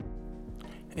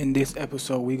In this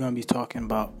episode, we're going to be talking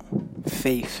about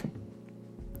faith.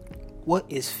 What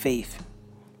is faith?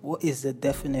 What is the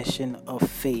definition of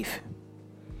faith?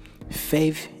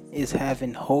 Faith is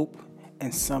having hope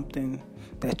in something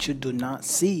that you do not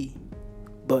see,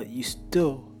 but you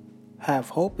still have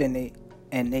hope in it,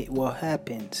 and it will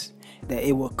happen, that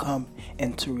it will come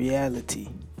into reality.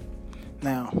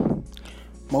 Now,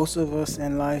 most of us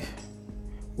in life,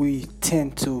 we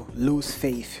tend to lose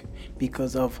faith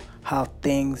because of how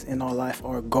things in our life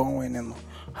are going and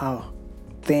how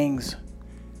things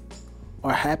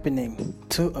are happening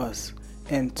to us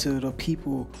and to the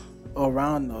people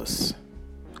around us.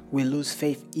 We lose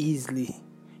faith easily.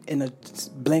 In a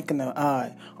blink of an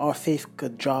eye, our faith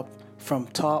could drop from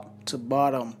top to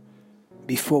bottom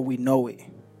before we know it.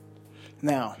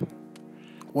 Now,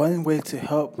 one way to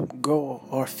help grow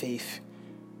our faith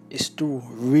is through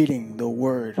reading the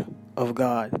Word of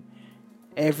God.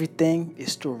 Everything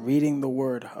is through reading the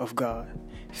Word of God.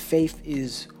 Faith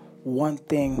is one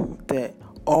thing that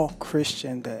all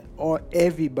Christians, that all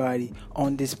everybody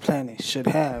on this planet should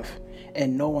have.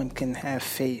 And no one can have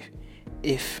faith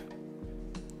if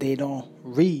they don't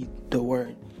read the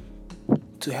Word.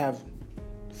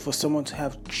 For someone to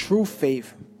have true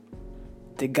faith,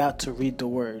 they got to read the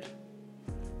Word.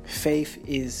 Faith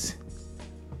is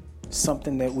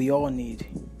something that we all need.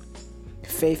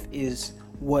 Faith is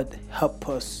what help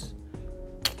us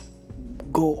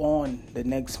go on the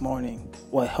next morning,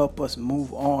 what help us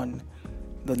move on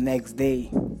the next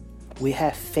day. We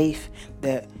have faith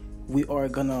that we are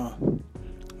gonna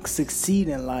succeed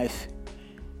in life.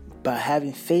 By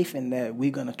having faith in that,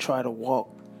 we're gonna try to work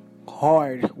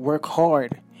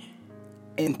hard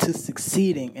into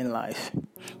succeeding in life.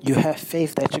 You have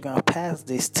faith that you're gonna pass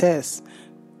this test,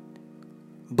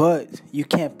 but you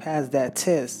can't pass that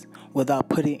test without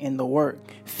putting in the work.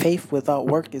 Faith without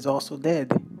work is also dead.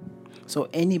 So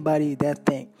anybody that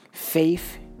think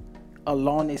faith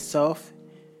alone itself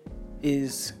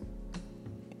is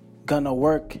gonna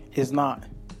work is not.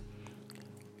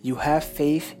 You have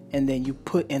faith and then you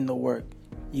put in the work.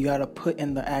 You gotta put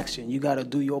in the action. You gotta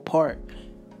do your part.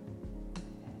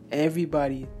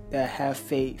 Everybody that have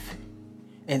faith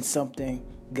in something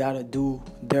gotta do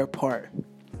their part.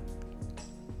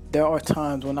 There are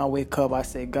times when I wake up, I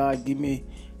say, God,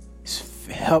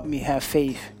 help me have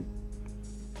faith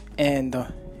and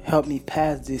help me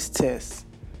pass this test.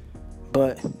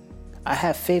 But I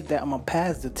have faith that I'm going to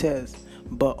pass the test.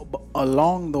 But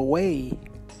along the way,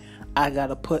 I got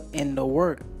to put in the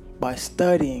work by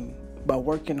studying, by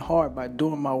working hard, by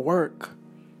doing my work.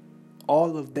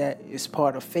 All of that is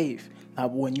part of faith. Now,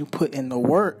 when you put in the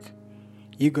work,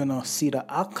 you're going to see the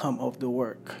outcome of the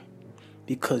work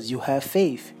because you have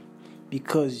faith.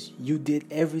 Because you did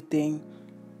everything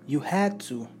you had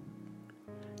to.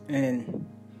 And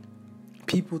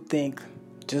people think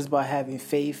just by having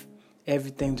faith,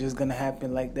 everything just going to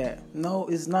happen like that. No,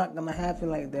 it's not going to happen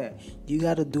like that. You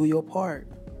got to do your part.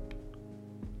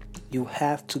 You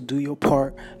have to do your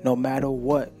part no matter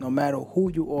what, no matter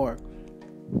who you are.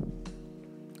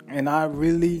 And I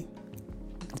really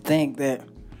think that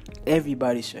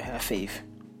everybody should have faith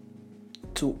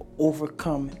to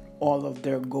overcome all of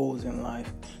their goals in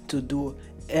life, to do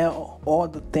all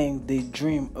the things they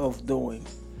dream of doing,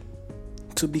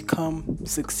 to become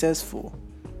successful,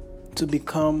 to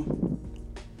become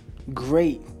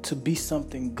great, to be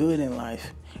something good in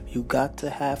life. You got to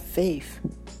have faith.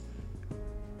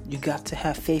 You got to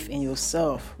have faith in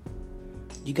yourself.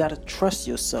 You got to trust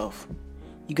yourself.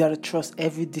 You got to trust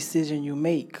every decision you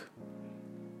make.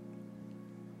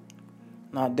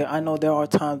 Now, I know there are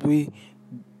times we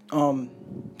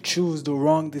choose the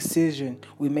wrong decision.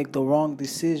 We make the wrong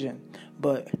decision.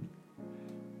 But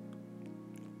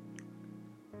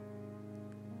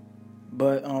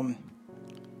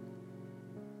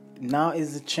now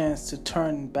is the chance to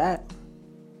turn back.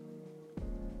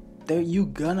 You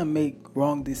gonna make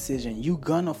wrong decision. You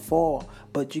gonna fall.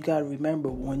 But you gotta remember,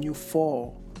 when you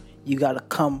fall, you gotta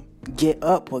get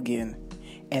up again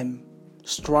and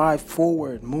strive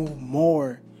forward, move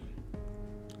more.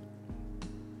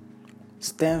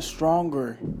 Stand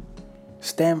stronger.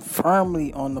 Stand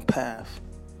firmly on the path.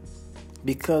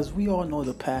 Because we all know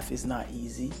the path is not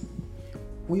easy.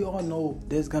 We all know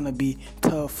there's going to be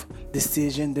tough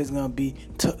decisions. There's going to be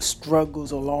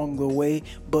struggles along the way.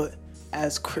 But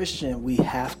as Christians, we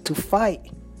have to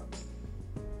fight.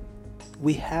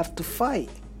 We have to fight.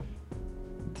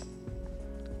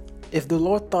 If the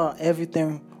Lord thought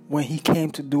everything when He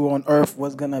came to do on earth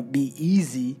was going to be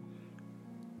easy,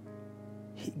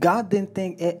 God didn't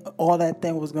think all that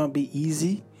thing was going to be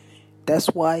easy. That's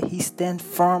why He stand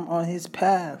firm on His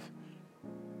path.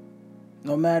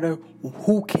 No matter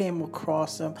who came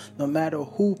across him, no matter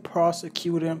who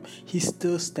prosecuted him, he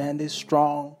still standing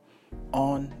strong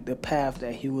on the path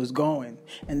that he was going.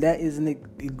 And that is a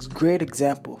great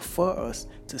example for us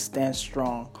to stand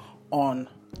strong on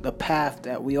the path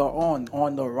that we are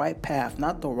on the right path,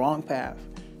 not the wrong path.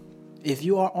 If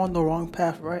you are on the wrong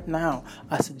path right now,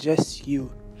 I suggest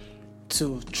you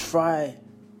to try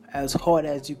as hard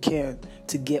as you can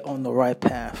to get on the right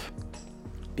path.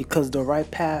 Because the right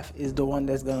path is the one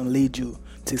that's going to lead you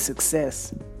to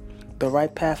success. The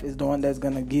right path is the one that's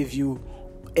going to give you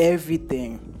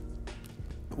everything.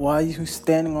 While you're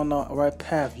standing on the right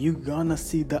path, you're going to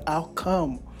see the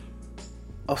outcome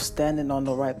of standing on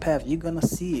the right path. You're going to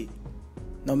see it.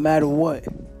 No matter what.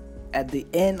 At the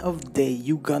end of the day,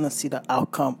 you're going to see the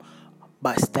outcome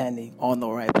by standing on the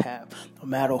right path. No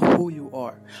matter who you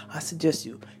are. I suggest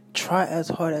you try as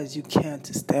hard as you can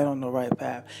to stand on the right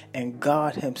path. And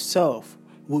God himself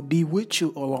will be with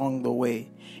you along the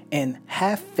way. And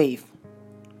have faith.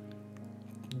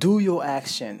 Do your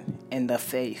action in the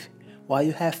faith. While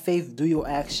you have faith, do your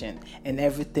action. And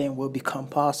everything will become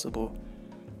possible.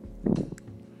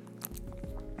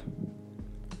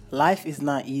 Life is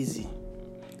not easy.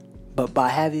 But by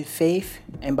having faith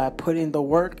and by putting the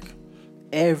work,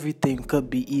 everything could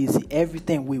be easy.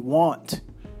 Everything we want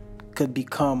could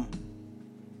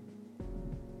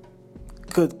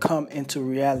come into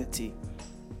reality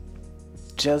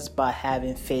just by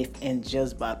having faith and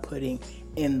just by putting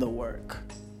in the work.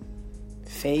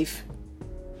 Faith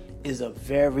is a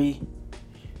very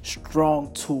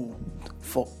strong tool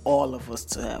for all of us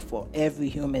to have, for every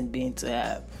human being to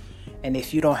have. And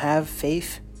if you don't have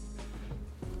faith,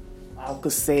 I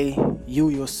could say you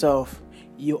yourself,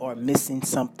 you are missing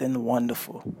something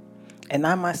wonderful. And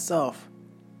I myself,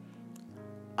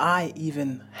 I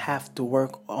even have to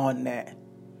work on that,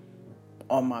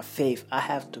 on my faith. I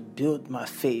have to build my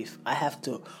faith. I have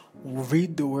to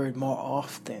read the word more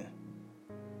often.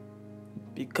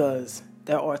 Because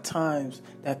there are times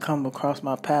that come across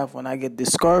my path when I get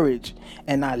discouraged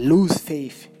and I lose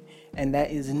faith. And that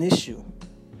is an issue.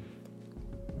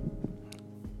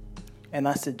 And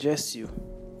I suggest you,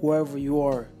 whoever you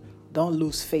are, don't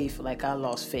lose faith like I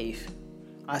lost faith.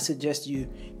 I suggest you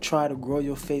try to grow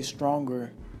your faith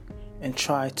stronger and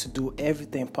try to do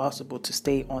everything possible to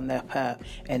stay on that path,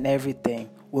 and everything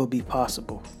will be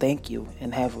possible. Thank you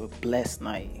and have a blessed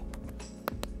night.